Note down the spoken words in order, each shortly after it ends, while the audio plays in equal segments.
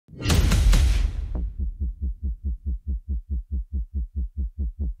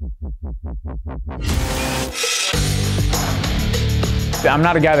I'm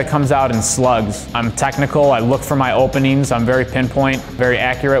not a guy that comes out and slugs. I'm technical, I look for my openings, I'm very pinpoint, very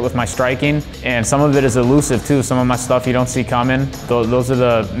accurate with my striking, and some of it is elusive too. Some of my stuff you don't see coming. Those are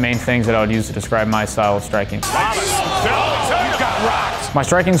the main things that I would use to describe my style of striking. My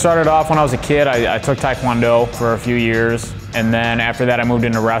striking started off when I was a kid. I took Taekwondo for a few years, and then after that I moved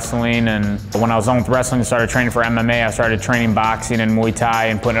into wrestling, and when I was done with wrestling and started training for MMA, I started training boxing and Muay Thai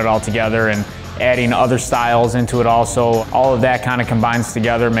and putting it all together and adding other styles into it also. All of that kind of combines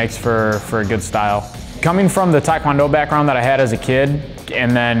together, makes for a good style. Coming from the Taekwondo background that I had as a kid,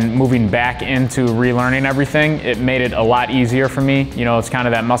 and then moving back into relearning everything, it made it a lot easier for me. You know, it's kind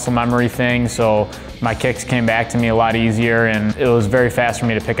of that muscle memory thing, so my kicks came back to me a lot easier, and it was very fast for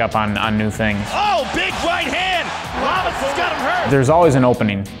me to pick up on new things. Oh, big right hand! Lamas has got him hurt! There's always an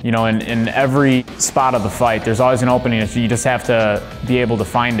opening, you know, in every spot of the fight, there's always an opening. You just have to be able to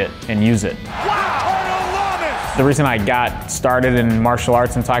find it and use it. The reason I got started in martial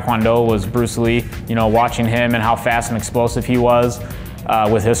arts and Taekwondo was Bruce Lee. You know, watching him and how fast and explosive he was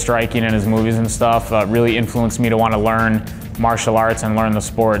with his striking and his movies and stuff really influenced me to want to learn martial arts and learn the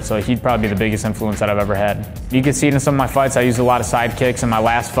sport. So he'd probably be the biggest influence that I've ever had. You can see it in some of my fights. I used a lot of side kicks. In my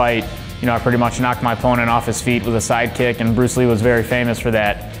last fight, you know, I pretty much knocked my opponent off his feet with a side kick, and Bruce Lee was very famous for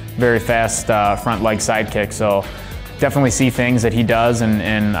that very fast front leg side kick. So definitely see things that he does,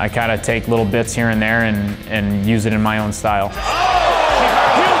 and I kind of take little bits here and there and use it in my own style.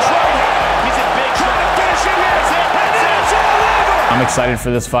 I'm excited for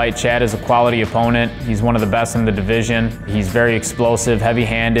this fight. Chad is a quality opponent. He's one of the best in the division. He's very explosive,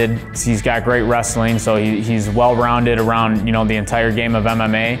 heavy-handed. He's got great wrestling, so he's well-rounded around, you know, the entire game of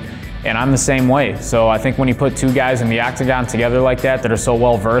MMA. And I'm the same way. So I think when you put two guys in the octagon together like that are so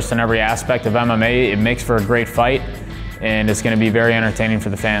well-versed in every aspect of MMA, it makes for a great fight, and it's going to be very entertaining for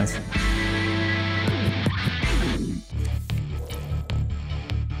the fans.